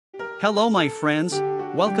Hello my friends,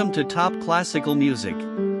 welcome to Top Classical Music.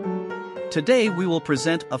 Today we will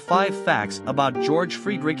present 5 facts about Georg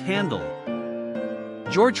Friedrich Händel.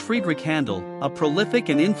 Georg Friedrich Händel, a prolific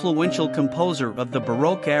and influential composer of the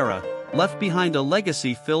Baroque era, left behind a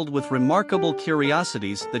legacy filled with remarkable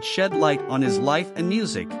curiosities that shed light on his life and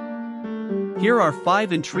music. Here are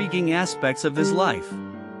 5 intriguing aspects of his life.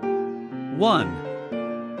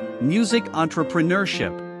 1. Music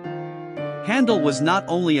entrepreneurship. Handel was not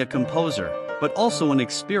only a composer, but also an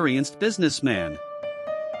experienced businessman.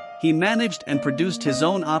 He managed and produced his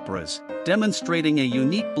own operas, demonstrating a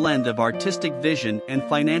unique blend of artistic vision and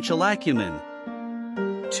financial acumen.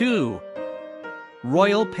 2.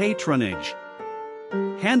 Royal Patronage.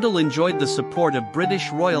 Handel enjoyed the support of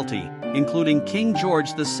British royalty, including King George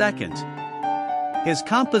II. His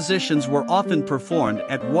compositions were often performed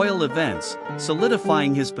at royal events,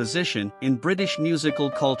 solidifying his position in British musical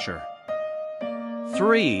culture.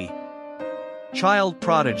 3. Child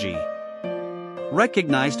prodigy.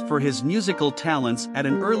 Recognized for his musical talents at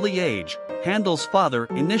an early age, Handel's father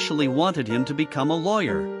initially wanted him to become a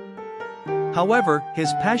lawyer. However,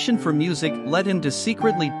 his passion for music led him to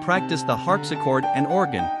secretly practice the harpsichord and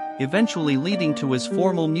organ, eventually leading to his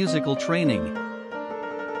formal musical training.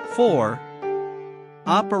 4.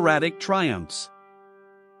 Operatic triumphs.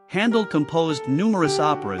 Handel composed numerous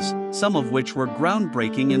operas, some of which were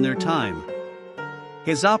groundbreaking in their time.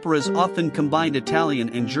 His operas often combined Italian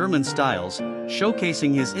and German styles,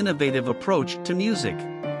 showcasing his innovative approach to music.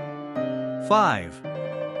 5.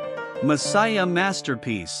 Messiah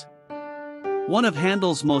masterpiece. One of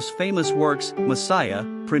Handel's most famous works, Messiah,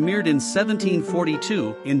 premiered in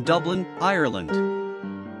 1742 in Dublin, Ireland.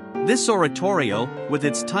 This oratorio, with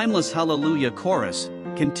its timeless Hallelujah chorus,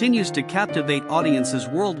 continues to captivate audiences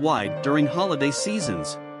worldwide during holiday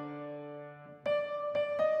seasons.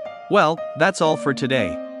 Well, that's all for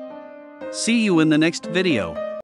today. See you in the next video.